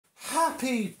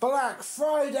Happy Black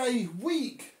Friday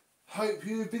week! Hope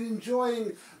you've been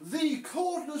enjoying the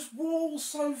cordless walls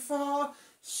so far.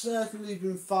 Certainly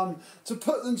been fun to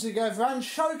put them together and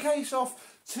showcase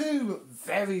off two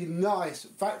very nice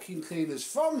vacuum cleaners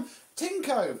from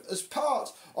Tineco as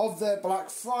part of their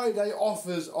Black Friday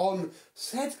offers on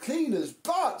said cleaners.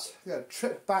 But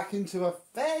trip back into a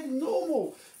fairly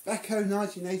normal Echo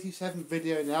 1987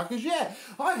 video now, because yeah,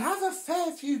 I have a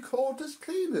fair few cordless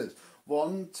cleaners.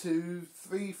 1, 2,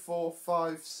 3, 4,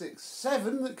 5, 6,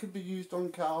 7 that could be used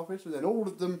on carpet, and then all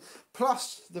of them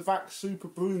plus the Vac Super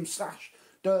Broom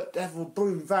 / Dirt Devil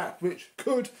Broom Vac, which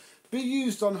could be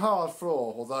used on hard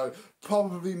floor, although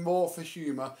probably more for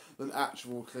humour than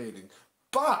actual cleaning.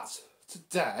 But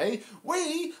today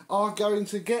we are going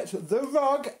to get the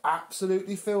rug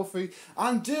absolutely filthy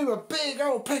and do a big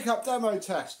old pickup demo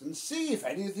test and see if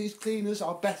any of these cleaners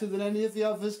are better than any of the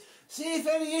others, see if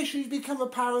any issues become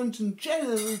apparent, and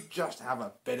generally just have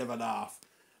a bit of a laugh.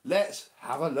 Let's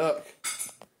have a look.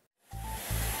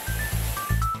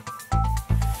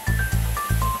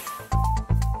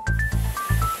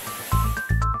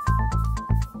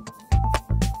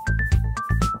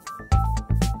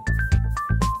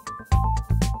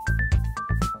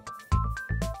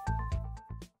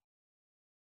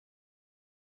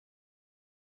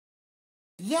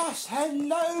 Yes,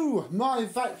 hello my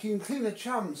vacuum cleaner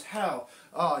chums, how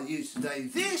are you today?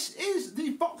 This is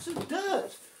the box of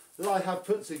dirt that I have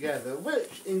put together,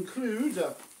 which includes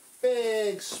a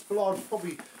big splodge,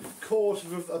 probably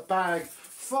quarter of a bag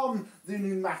from the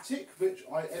pneumatic, which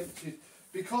I emptied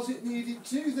because it needed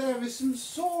to. There is some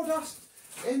sawdust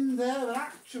in there, and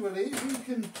actually we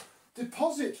can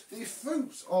deposit the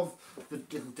fruits of the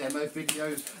little demo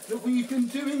videos that we've been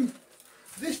doing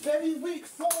this very week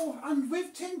for and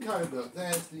with Tineco. Look,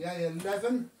 there's the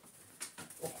A11.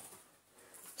 Oh,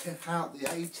 tip out the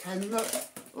A10. Look.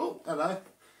 Oh, hello.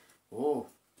 Oh,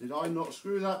 did I not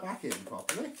screw that back in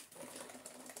properly?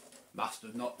 Must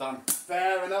have not done.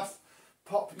 Fair enough.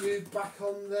 Pop you back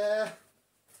on there.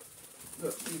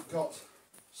 Look, you've got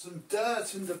some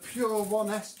dirt in the Pure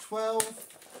 1S12.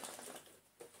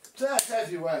 Dirt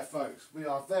everywhere, folks. We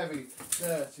are very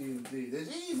dirty indeed.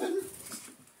 There's even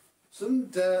some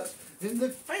dirt in the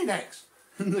Phoenix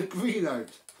and the green oak.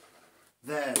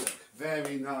 There, look,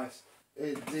 very nice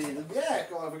indeed. And yeah,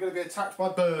 God, we're going to be attacked by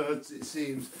birds, it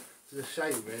seems. It's a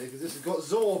shame really, because this has got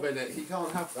Zorb in it. You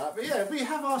can't have that. But yeah, we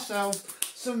have ourselves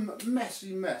some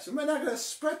messy mess, and we're now going to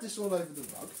spread this all over the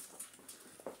rug.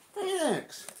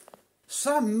 Thanks.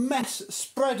 Some mess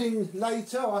spreading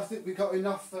later. I think we got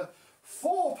enough for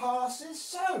 4 passes.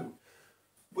 So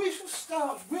we shall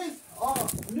start with our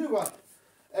newer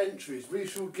entries. We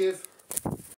shall give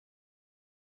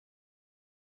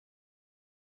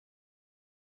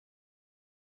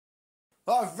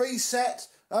I've reset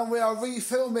and we are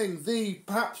refilming the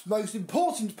perhaps most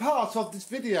important part of this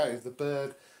video. The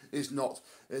bird is not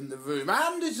in the room,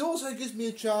 and it also gives me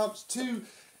a chance to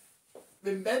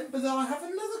remember that I have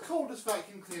another cordless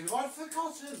vacuum cleaner. I'd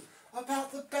forgotten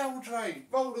about the bell drain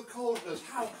roller cordless.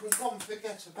 How could one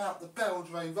forget about the bell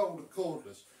drain roller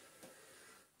cordless?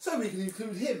 So we can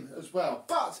include him as well.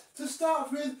 But to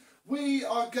start with, we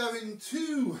are going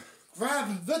to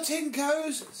grab the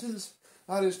Tineco's, since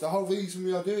that is the whole reason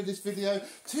we are doing this video,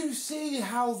 to see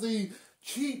how the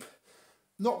cheap,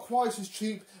 not quite as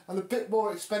cheap, and a bit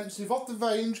more expensive of the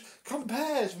range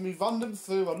compares when we run them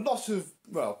through a lot of,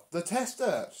 well, the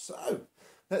tester. So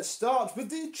let's start with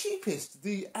the cheapest,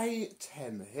 the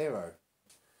A10 Hero.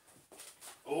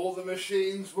 All the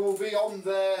machines will be on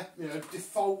their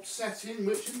default setting,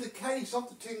 which in the case of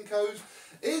the Tineco's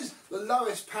is the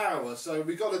lowest power, so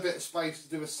we've got a bit of space to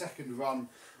do a second run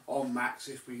on max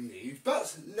if we need.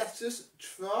 But let us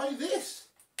try this.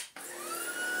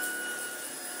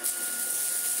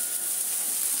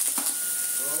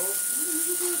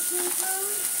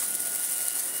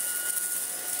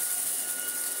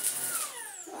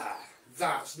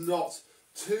 That's not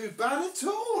too bad at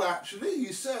all, actually.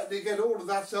 You certainly get all of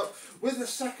that up with a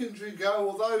secondary go,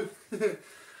 although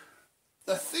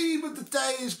the theme of the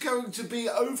day is going to be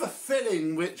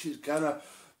overfilling, which is gonna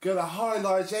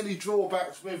highlight any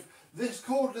drawbacks with this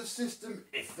cordless system,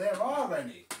 if there are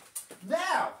any.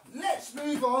 Now, let's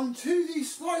move on to the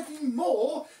slightly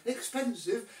more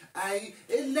expensive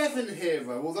A11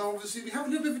 Hero, although obviously we have a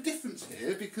little bit of a difference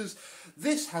here because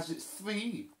this has its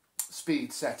 3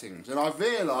 speed settings, and I've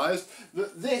realised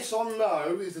that this on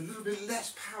low is a little bit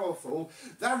less powerful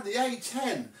than the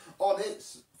A10 on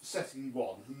its setting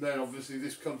 1, and then obviously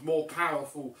this becomes more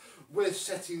powerful with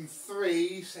setting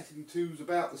 3. Setting 2 is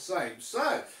about the same,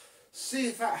 so see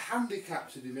if that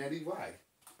handicaps it in any way.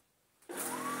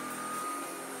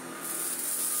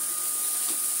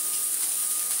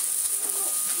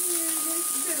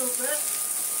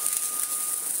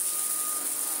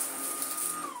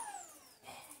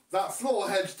 that floor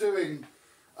head's doing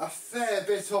a fair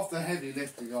bit of the heavy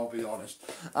lifting, I'll be honest.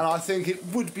 And I think it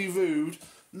would be rude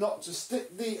not to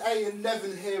stick the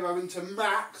A11 Hero into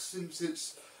max, since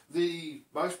it's the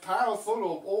most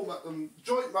powerful, or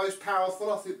joint most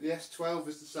powerful. I think the S12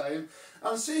 is the same,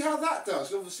 and see how that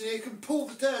does. Obviously it can pull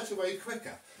the dirt away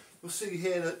quicker. We'll see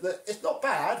here that it's not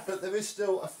bad, but there is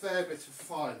still a fair bit of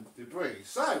fine debris.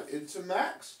 So into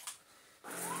max.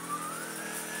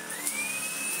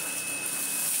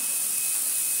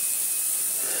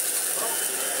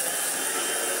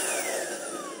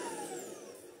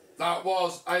 That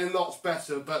was a lot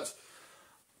better, but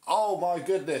oh my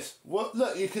goodness. What,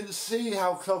 look, you can see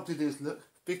how clogged it is, look,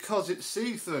 because it's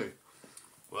see-through.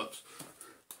 Whoops.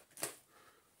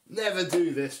 Never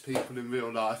do this, people, in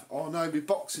real life. Oh no, my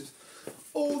box is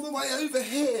all the way over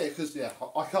here, because, yeah,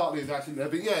 I can't leave that in there.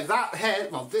 But yeah, that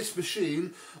head, well, this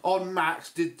machine on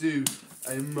max did do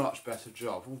a much better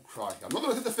job. Oh, crikey. I'm not going to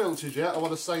look at the filters yet. I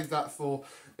want to save that for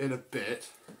in a bit.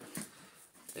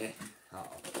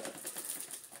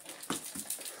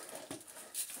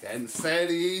 Again,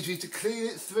 fairly easy to clean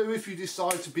it through if you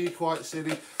decide to be quite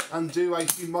silly and do a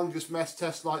humongous mess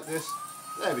test like this.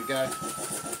 There we go.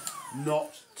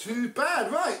 Not too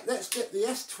bad. Right, let's get the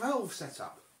S12 set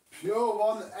up. Pure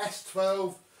One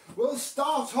S12. We'll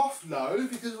start off low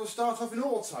because we'll start off in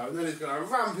auto, and then it's going to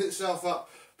ramp itself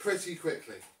up pretty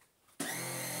quickly.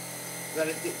 Let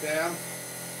it dip down.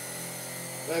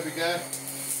 There we go.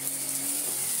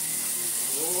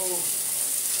 Oh.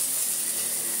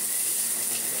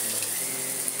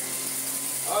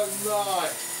 Oh my!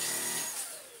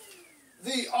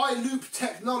 The iLoop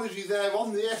technology there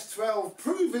on the S12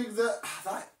 proving that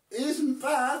that isn't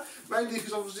bad, mainly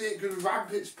because obviously it can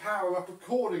ramp its power up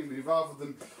accordingly rather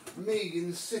than me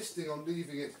insisting on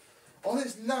leaving it on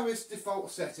its lowest default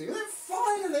setting. And then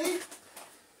finally,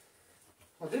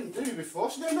 I didn't do before,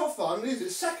 so no, not finally, is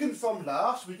it? Second from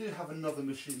last, we do have another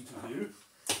machine to view,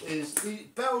 is the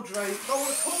Beldray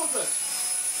Cordless.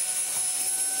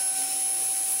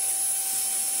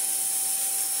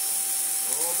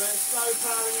 Bit of slow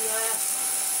powering there.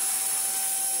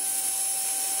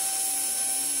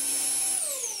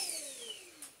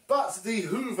 But the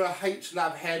Hoover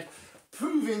H-Lab head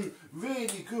proving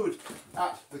really good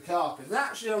at the carpet. And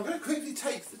actually I'm going to quickly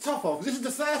take the top off, because this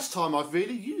is the first time I've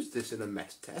really used this in a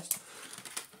mess test.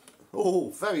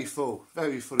 Oh, very full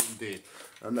indeed.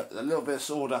 And a little bit of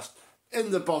sawdust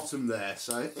in the bottom there,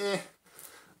 so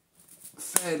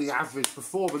fairly average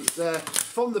performance there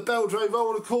from the Beldray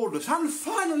Roller Cordless. And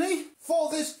finally,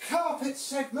 for this carpet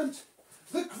segment,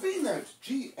 the Greenote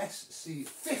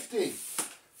GSC50.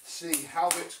 See how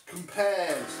it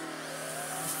compares.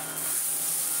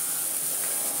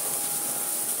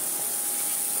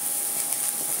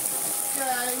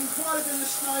 Again, quite a bit of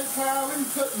snow powering,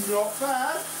 but not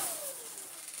bad.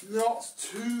 Not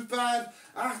too bad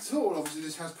at all. Obviously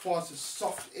this has quite a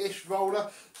soft-ish roller,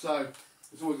 so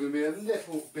it's always going to be a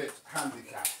little bit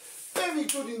handicapped. Very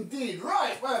good indeed.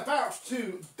 Right, we're about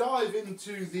to dive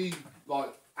into the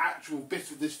actual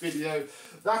bit of this video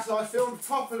that I filmed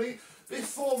properly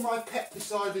before my pet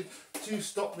decided to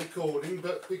stop recording,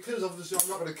 but because obviously I'm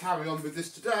not going to carry on with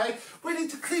this today, we need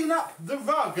to clean up the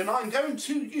rug, and I'm going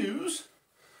to use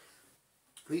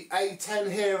the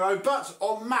A10 Hero, but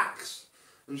on max,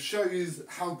 and show you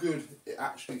how good it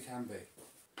actually can be.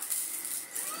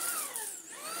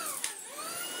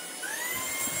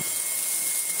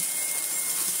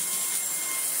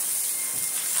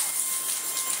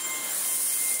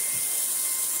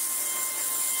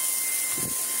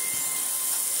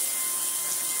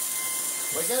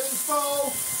 We're getting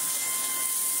full.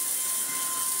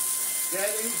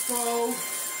 Getting full.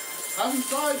 Haven't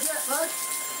died yet, though.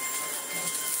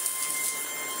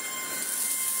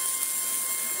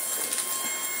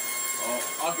 Oh,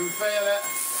 I can feel it.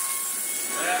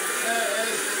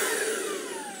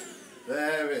 Yeah,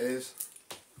 there it is.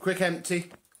 Quick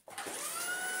empty.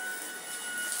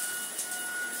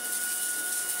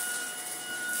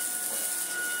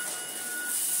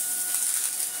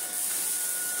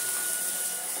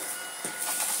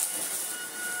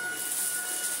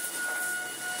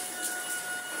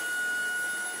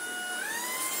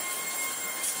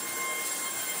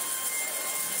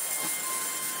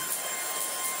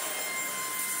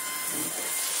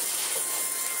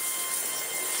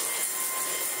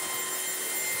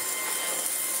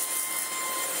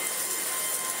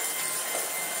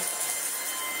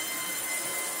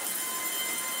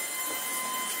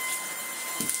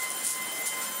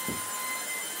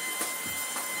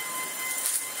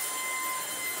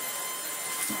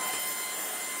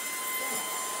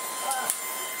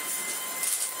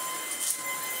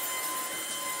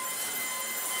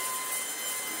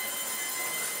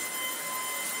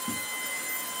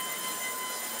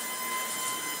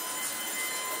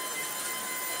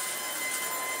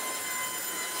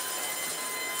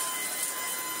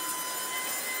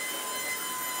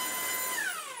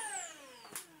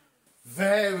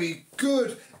 Very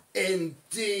good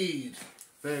indeed.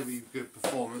 Very good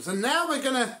performance. And now we're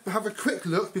going to have a quick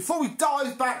look, before we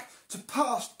dive back to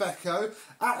past Becco,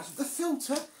 at the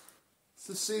filter,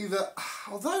 to see that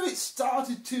although it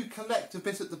started to collect a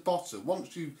bit at the bottom,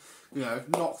 once you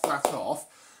knock that off,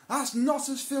 that's not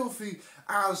as filthy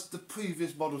as the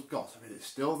previous models got. I mean, it's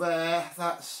still there.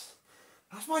 That's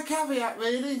my caveat,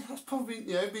 really. That's probably,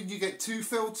 when you get 2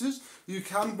 filters, you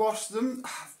can wash them.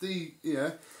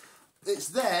 It's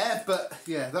there, but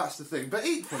yeah, that's the thing. But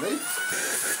equally,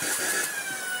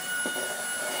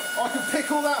 I can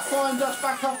pick all that fine dust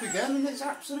back up again and it's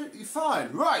absolutely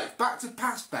fine. Right, back to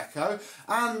past Becco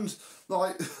and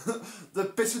like the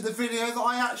bit of the video that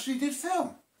I actually did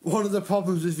film. One of the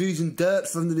problems with using dirt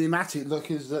from the pneumatic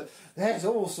look is that there's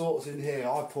all sorts in here.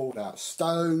 I pulled out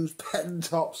stones, pen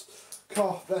tops,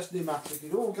 Cordless pneumatic,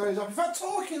 it all goes up. In fact,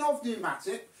 talking of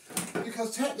pneumatic,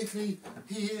 because technically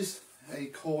he is a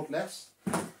cordless,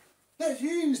 let's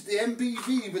use the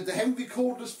MBV with the heavy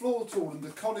cordless floor tool and the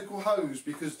conical hose,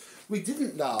 because we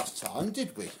didn't last time,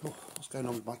 did we? Oh, what's going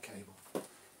on with my cable?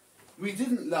 We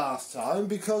didn't last time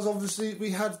because obviously we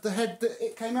had the head that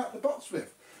it came out the box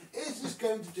with. Is this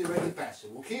going to do any better?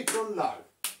 We'll keep it on low.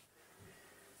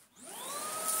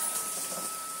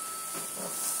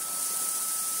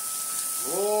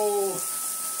 Oh,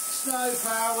 snow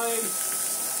plowing.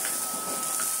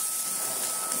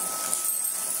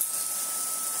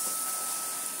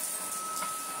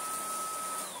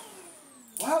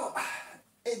 Well,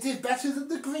 it did better than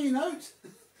the green oat.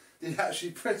 Did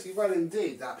actually pretty well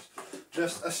indeed. That's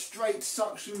just a straight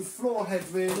suction floor head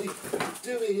really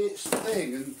doing its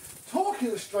thing. And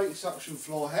talking of straight suction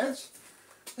floor heads,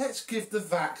 let's give the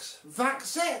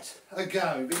Vaxette a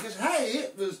go, because hey,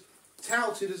 it was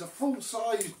touted as a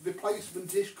full-sized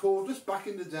replacement-ish cordless back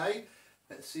in the day.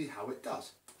 Let's see how it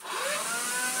does.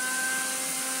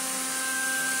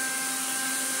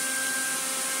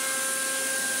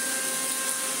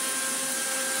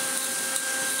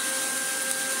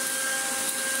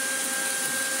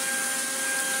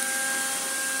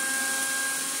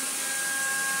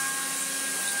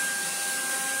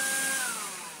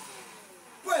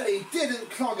 Well, he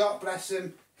didn't clog up, bless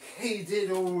him. He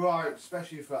did all right,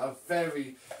 especially for a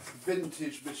very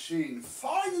vintage machine.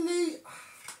 Finally,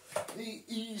 the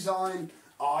Ezyne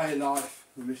iLife,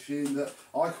 the machine that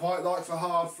I quite like for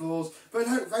hard floors, but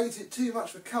I don't rate it too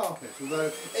much for carpet,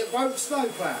 although it won't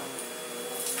snowplow.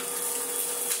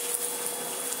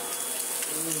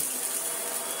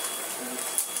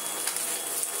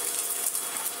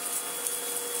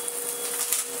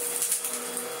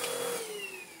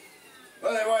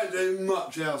 Well, it won't do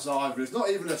much else either. It's not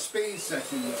even a speed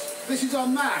setting. This is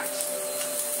on max.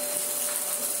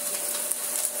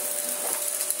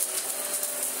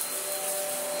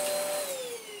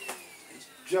 It's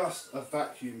just a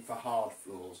vacuum for hard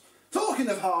floors. Talking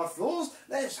of hard floors,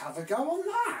 let's have a go on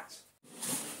that.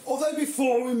 Although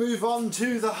before we move on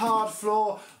to the hard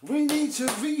floor, we need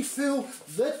to refill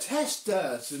the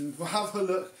testers and have a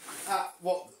look at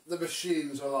what the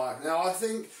machines are like. Now, I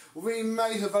think we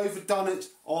may have overdone it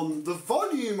on the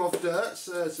volume of dirt,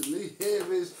 certainly.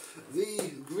 Here is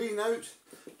the Green Oat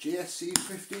GSC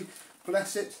 50,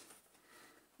 bless it.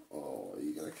 Oh,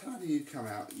 how do you come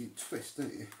out? You twist,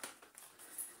 don't you?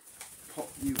 Pop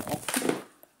you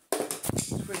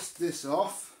off. Twist this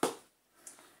off.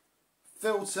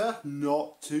 Filter,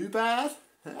 not too bad.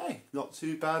 Hey, not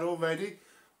too bad already.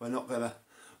 We're not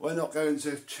going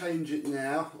to change it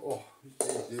now. Oh,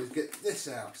 get this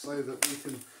out so that we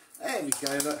can, there we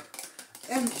go, look,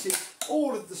 empty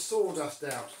all of the sawdust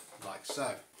out, like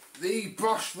so. The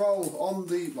brush roll on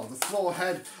the floor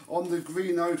head on the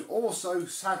Green Oat also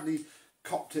sadly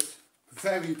copped it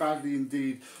very badly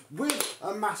indeed, with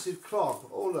a massive clog.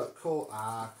 Oh look,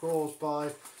 caused by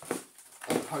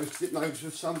a post-it note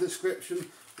of some description.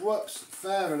 Whoops,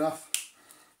 fair enough.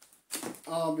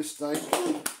 Our mistake.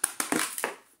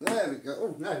 There we go.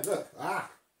 Oh no, look.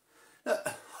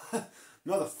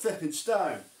 Another flipping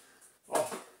stone.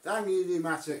 Oh, damn you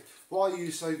pneumatic. Why are you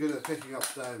so good at picking up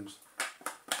stones?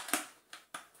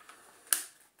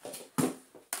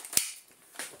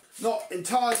 Not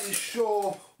entirely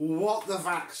sure what the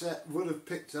Vaxette would have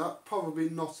picked up. Probably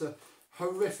not a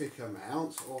horrific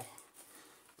amount. Oh,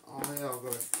 yeah, I've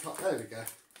got to cut. There we go.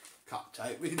 Cut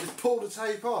tape. We can just pull the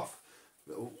tape off.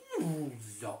 Ooh,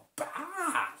 not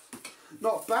bad.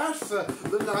 Not bad for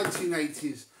the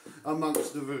 1980s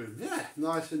amongst the room. Yeah,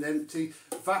 nice and empty.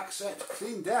 Vaxette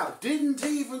cleaned out. Didn't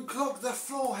even clog the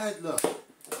floor head, look.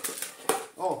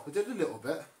 Oh, I did a little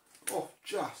bit. Oh,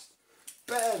 just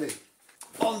barely.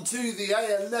 On to the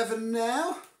A11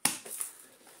 now.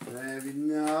 Very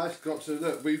nice. Got to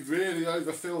look, we've really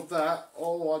overfilled that.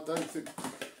 Oh, I don't think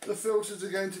the filters are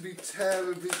going to be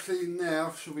terribly clean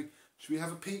now. Should we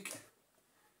have a peek?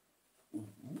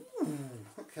 Ooh,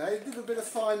 okay, a little bit of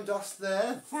fine dust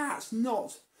there. That's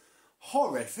not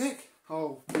horrific.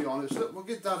 I'll be honest. Look, we'll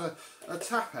give that a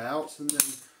tap out and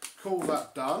then call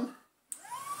that done.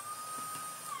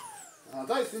 I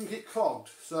don't think it clogged.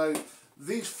 So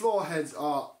these floor heads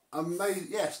are amazing.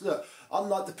 Yes, look,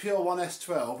 unlike the Pure One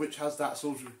S12, which has that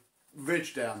sort of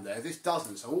ridge down there, this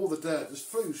doesn't. So all the dirt just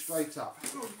flew straight up.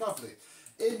 Oh, lovely.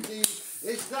 Indeed,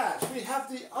 is that. We have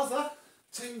the other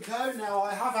Tineco. Now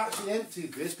I have actually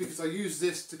emptied this because I used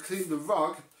this to clean the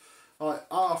rug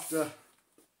after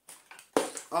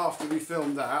we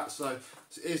filmed that, so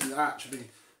it isn't actually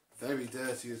very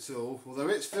dirty at all, although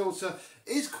its filter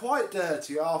is quite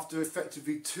dirty after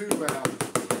effectively 2 rounds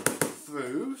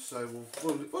through, so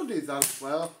we'll do that as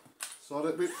well. So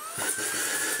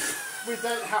we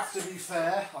don't have to be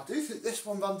fair. I do think this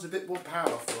one runs a bit more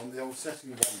powerful on the old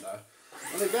setting one though.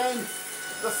 And again,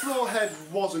 the floor head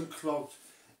wasn't clogged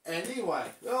anyway.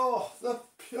 Oh, the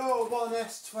Pure One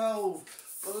S12,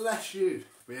 bless you.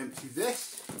 We empty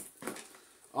this,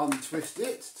 untwist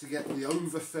it to get the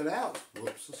overfill out.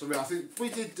 Whoops, sorry, I think we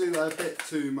did do a bit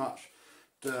too much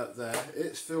dirt there.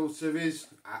 Its filter is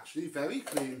actually very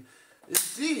clean.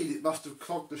 Indeed, it must have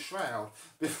clogged the shroud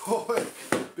before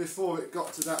it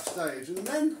got to that stage. And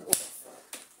then,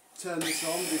 turn this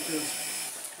on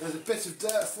because there's a bit of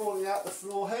dirt falling out the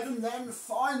floor head, and then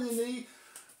finally,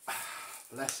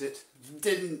 bless it,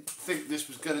 didn't think this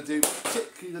was going to do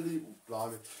particularly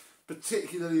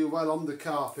well on the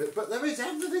carpet, but there is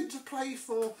everything to play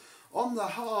for on the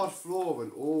hard floor,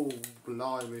 and oh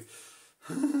blimey,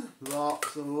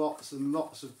 lots and lots and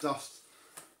lots of dust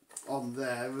on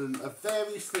there, and a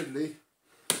very fiddly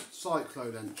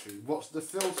cyclone entry. What's the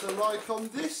filter like on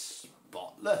this?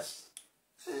 Spotless.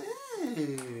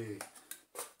 Hey.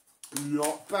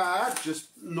 Not bad, just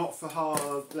not for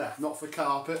not for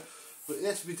carpet, but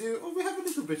yes we do. Oh, we have a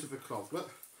little bit of a clog.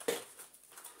 Look.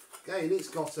 Again, it's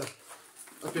got a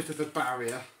bit of a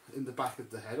barrier in the back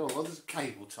of the head. Oh, well, there's a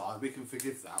cable tie. We can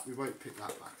forgive that. We won't pick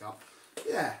that back up.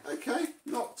 Yeah, okay.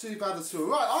 Not too bad at all.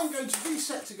 Right, I'm going to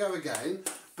reset to go again.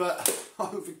 But I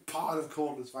have a big pile of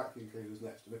cordless vacuum cleaners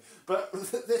next to me. But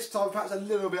this time, perhaps a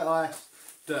little bit less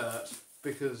dirt,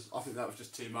 because I think that was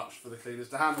just too much for the cleaners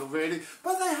to handle, really.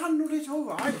 But they handled it all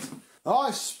right.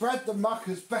 I spread the muck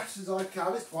as best as I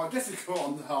can. It's quite difficult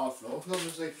on the hard floor, because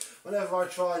obviously whenever I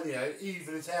try and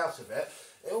even it out a bit,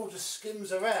 it all just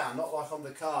skims around, not like on the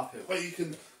carpet, where you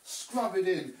can scrub it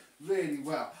in really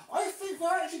well. I think we're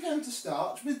actually going to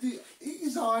start with the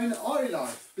E-Zine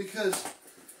iLife, because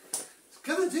it's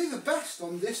going to do the best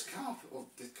on this carpet,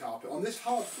 on this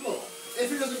hard floor,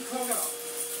 if it doesn't clog up.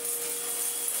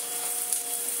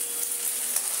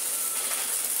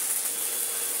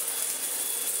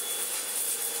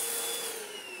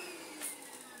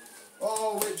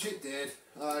 Oh, which it did.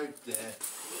 Oh dear.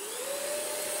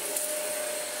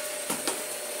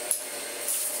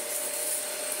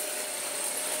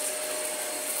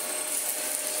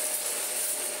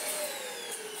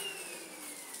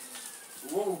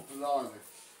 Oh, blimey.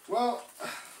 Well,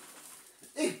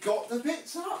 it got the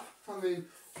bits up. I mean,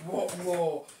 what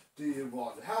more do you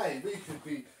want? Hey, we could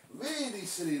be really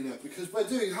silly, look, because we're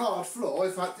doing hard floor.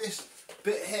 In fact, this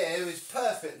bit here is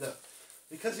perfect, look.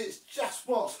 Because it's just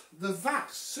what the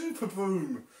Vax Super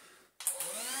Boom.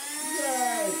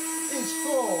 Yay! It's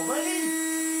for. Ready?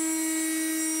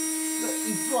 Let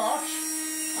you brush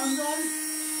and then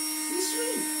you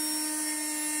sweep.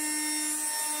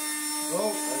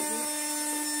 Oh,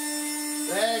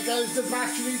 there goes the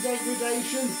battery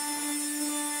degradation.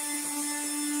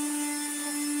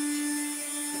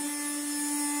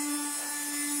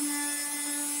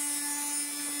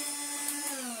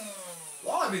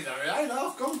 I mean, there ain't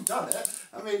half gone done it.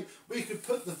 I mean, we could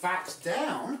put the Vax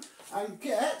down and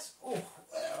get, oh,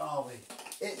 where are we?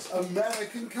 It's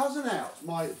American cousin out,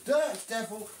 my Dirt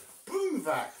Devil Boom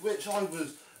Vac, which I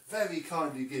was very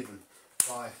kindly given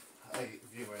by a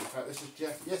viewer. In fact, this is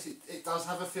Jeff. Yes, it does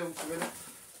have a filter in it.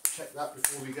 Check that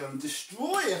before we go and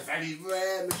destroy a very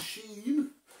rare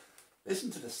machine.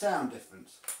 Listen to the sound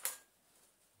difference.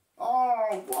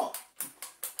 Oh, what?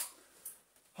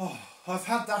 Oh, I've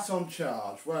had that on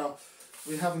charge. Well,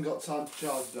 we haven't got time to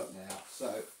charge it up now,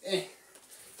 so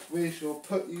we shall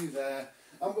put you there,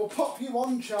 and we'll pop you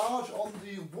on charge on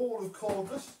the wall of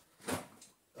Cordless,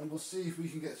 and we'll see if we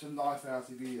can get some life out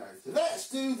of you later. Let's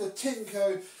do the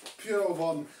Tineco Pure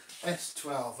One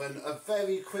S12, and a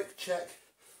very quick check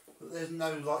that there's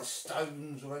no like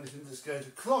stones or anything that's going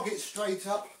to clog it straight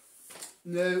up.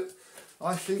 No.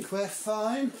 I think we're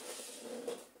fine.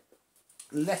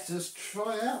 Let us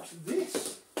try out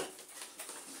this.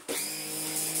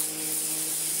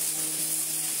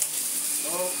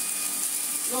 Oh,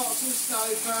 lots of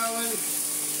snow plowing.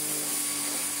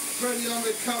 Ready on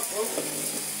the couple.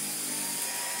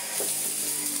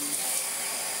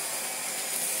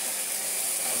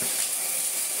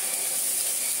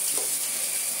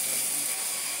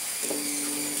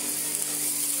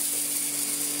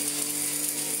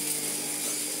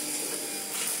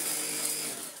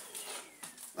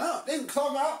 Well, didn't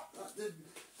clog up. That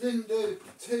didn't do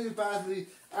too badly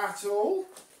at all.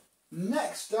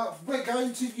 Next up, we're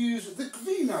going to use the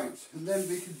green note, and then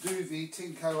we can do the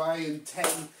Tineco A and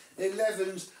 10,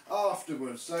 11s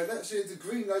afterwards. So let's see if the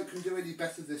green note can do any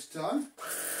better this time.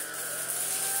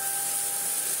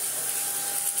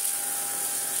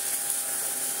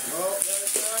 Oh, there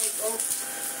it goes. Oh,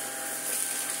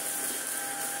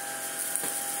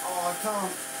 oh, I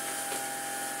can't.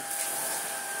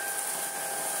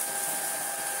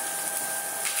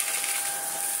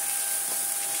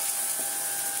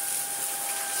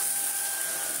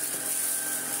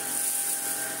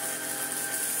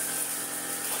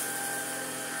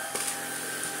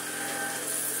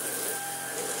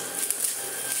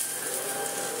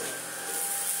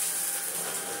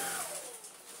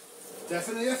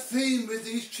 Definitely a theme with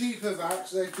these cheaper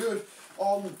vacs. They're good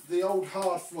on the old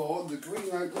hard floor, and the green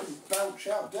note doesn't belch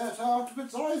out dirt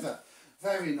afterwards either.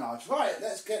 Very nice. Right,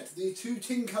 let's get to the two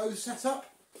Tineco set up.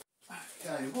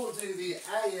 Okay, we'll do the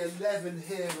A11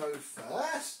 Hero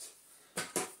first.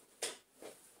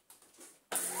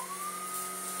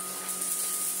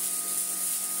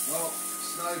 Oh,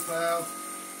 snowplow.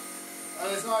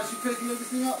 And it's nice you're picking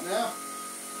everything up now.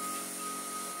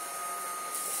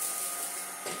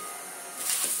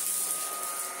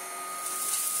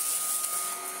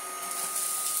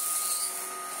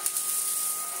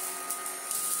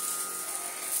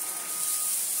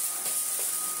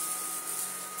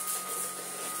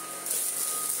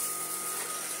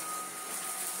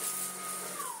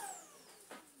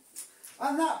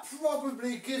 And that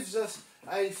probably gives us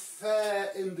a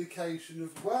fair indication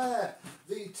of where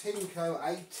the Tineco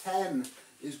A10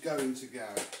 is going to go.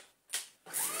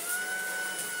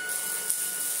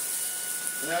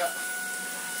 Yeah.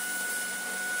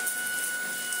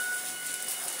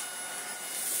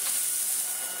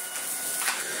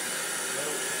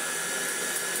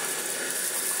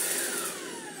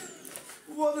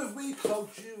 What have we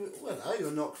clogged you? Well, no,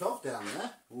 you're not clogged down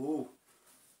there. Ooh.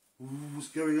 Ooh, what's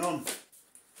going on?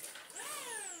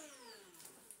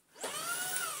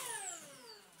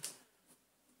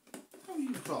 How are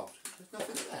you clogged? There's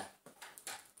nothing there.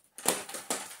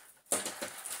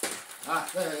 Ah,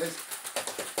 there it is.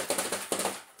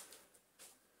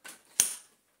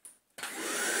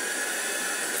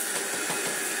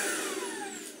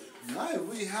 No,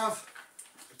 we have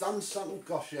done something.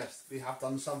 Gosh, yes, we have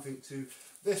done something to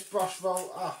this brush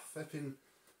roll. Ah, flipping.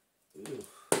 Ew.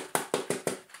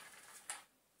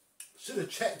 Should have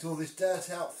checked all this dirt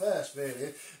out first,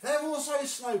 really. They're also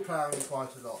snow ploughing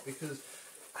quite a lot because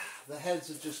the heads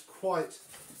are just quite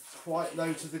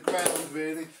low to the ground,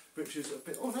 really, which is a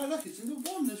bit. Oh no, look, it's in the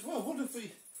one as well. What if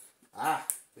we? Ah,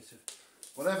 bit of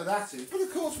whatever that is. But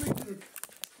of course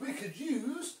we could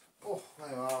use. Oh,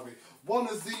 where are we? One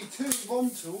of the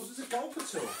 2-in-1 tools is a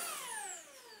gulper tool,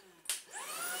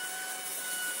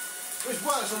 which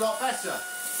works a lot better.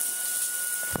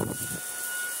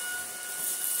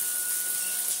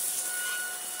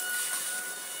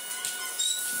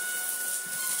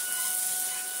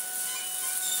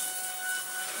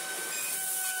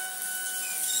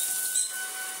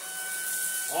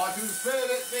 I can feel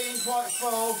it being quite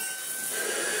full.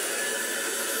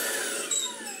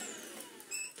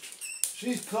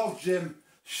 She's clogged, Jim.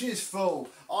 She's full.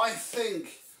 I think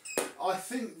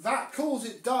that calls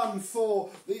it done for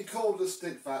the cordless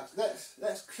stick vacs.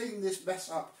 Let's clean this mess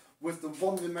up with the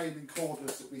one remaining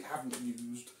cordless that we haven't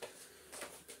used.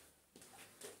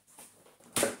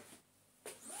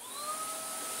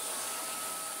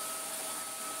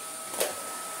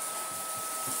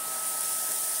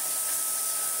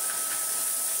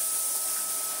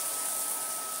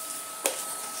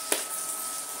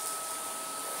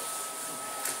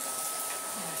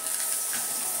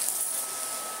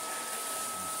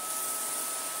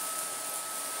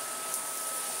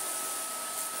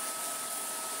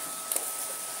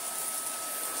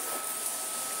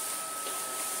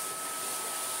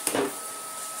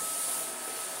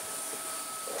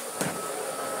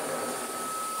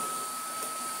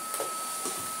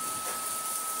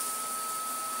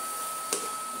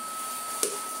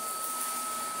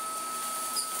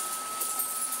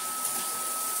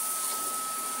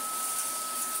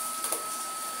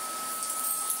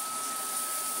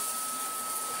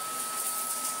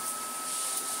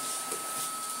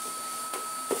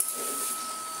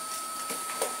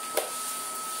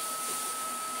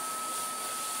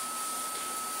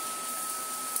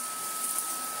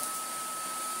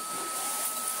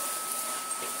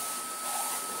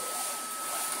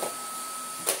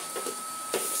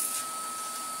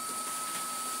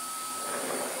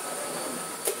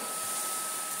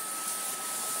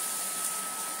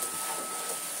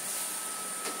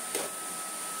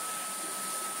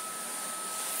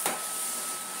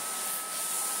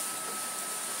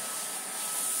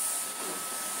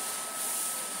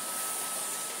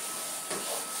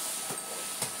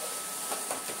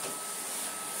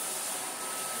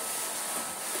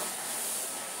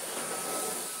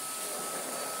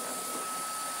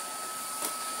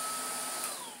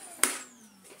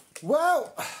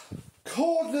 Well,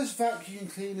 cordless vacuum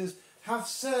cleaners have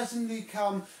certainly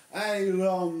come a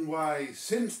long way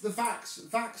since the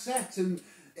Vaxet, and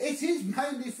it is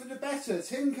mainly for the better.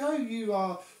 Tineco, you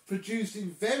are producing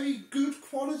very good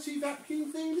quality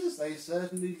vacuum cleaners. They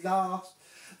certainly last.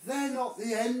 They're not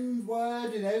the N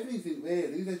word in everything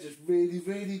really, they're just really,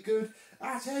 really good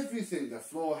at everything. The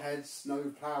floor heads,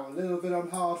 snow plough, a little bit on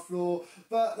hard floor,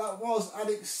 but that was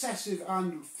an excessive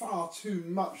and far too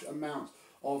much amount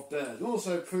of dirt. It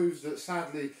also proves that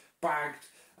sadly bagged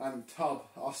and tub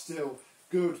are still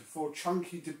good for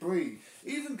chunky debris.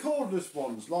 Even cordless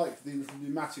ones like the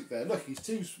pneumatic there. Look, he's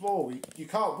too small, you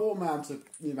can't wall mount a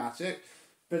pneumatic,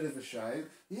 bit of a shame.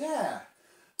 Yeah,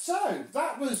 so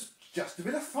that was just a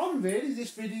bit of fun really,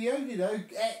 this video, you know,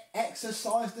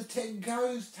 exercise the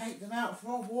Tinecos, take them out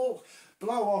for a walk,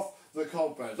 blow off the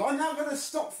cobwebs. I'm now going to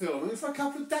stop filming for a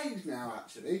couple of days now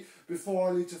actually, before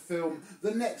I need to film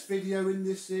the next video in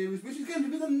this series, which is going to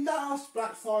be the last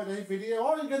Black Friday video.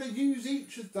 I'm going to use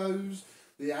each of those,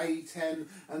 the A10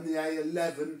 and the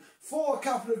A11, for a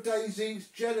couple of days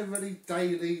each, generally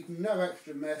daily, no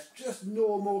extra mess, just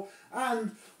normal,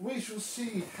 and we shall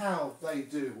see how they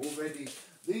do. Already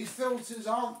these filters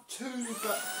aren't too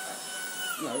bad.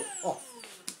 No, off.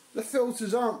 The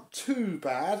filters aren't too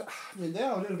bad. I mean, they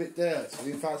are a little bit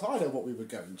dirty. In fact, I know what we were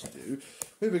going to do.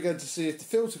 We were going to see if the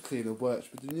filter cleaner works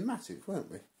with the pneumatic, weren't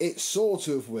we? It sort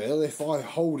of will if I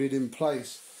hold it in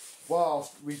place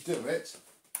whilst we do it.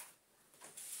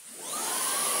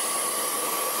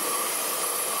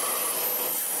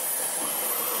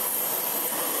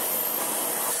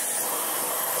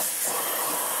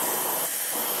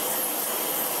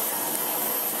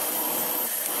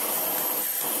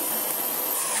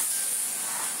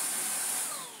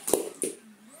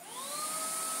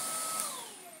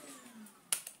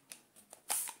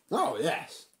 Oh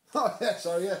yes, oh yes,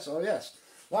 oh yes, oh yes.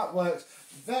 That works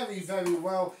very, very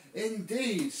well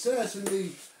indeed.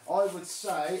 Certainly, I would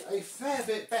say a fair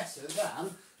bit better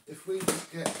than if we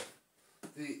just get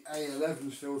the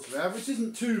A11's filter out, which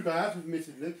isn't too bad,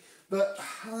 admittedly. But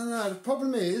I don't know, the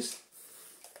problem is,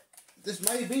 this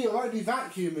may be your only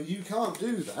vacuum and you can't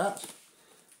do that.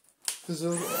 Because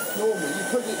normally you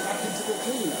put it back into the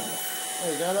cleaner.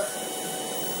 There you go, look.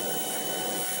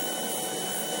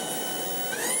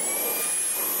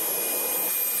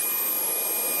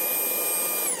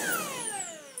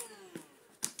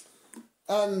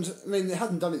 And, I mean, it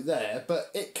hasn't done it there,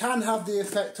 but it can have the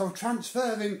effect of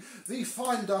transferring the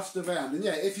fine dust around. And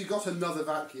yeah, if you got another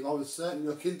vacuum, I would certainly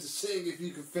look into seeing if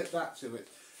you could fit that to it.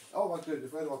 Oh my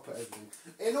goodness, where do I put everything?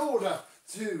 In order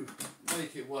to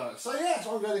make it work. So yes,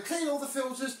 I'm going to clean all the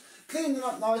filters, clean them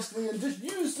up nicely, and just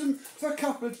use them for a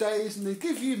couple of days, and then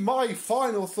give you my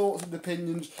final thoughts and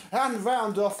opinions, and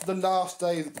round off the last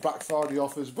day that the Black Friday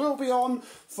offers will be on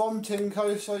from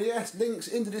Tineco. So yes, links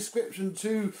in the description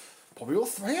to probably all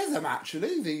three of them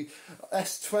actually, the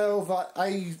S12,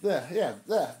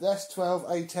 the S12,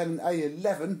 A10 and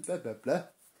A11, blah blah blah.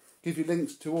 Give you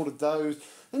links to all of those.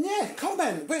 And yeah,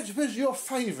 comment, which was your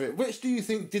favourite? Which do you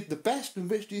think did the best and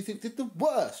which do you think did the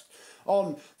worst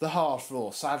on the hard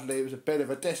floor? Sadly, it was a bit of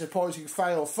a disappointing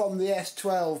fail from the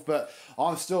S12, but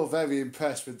I'm still very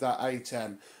impressed with that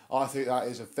A10. I think that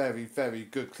is a very, very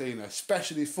good cleaner,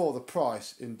 especially for the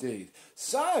price indeed.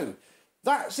 So,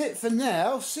 that's it for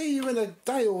now. See you in a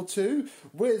day or two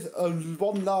with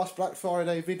one last Black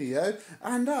Friday video,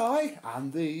 and I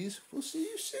and these will see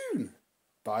you soon.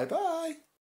 Bye bye.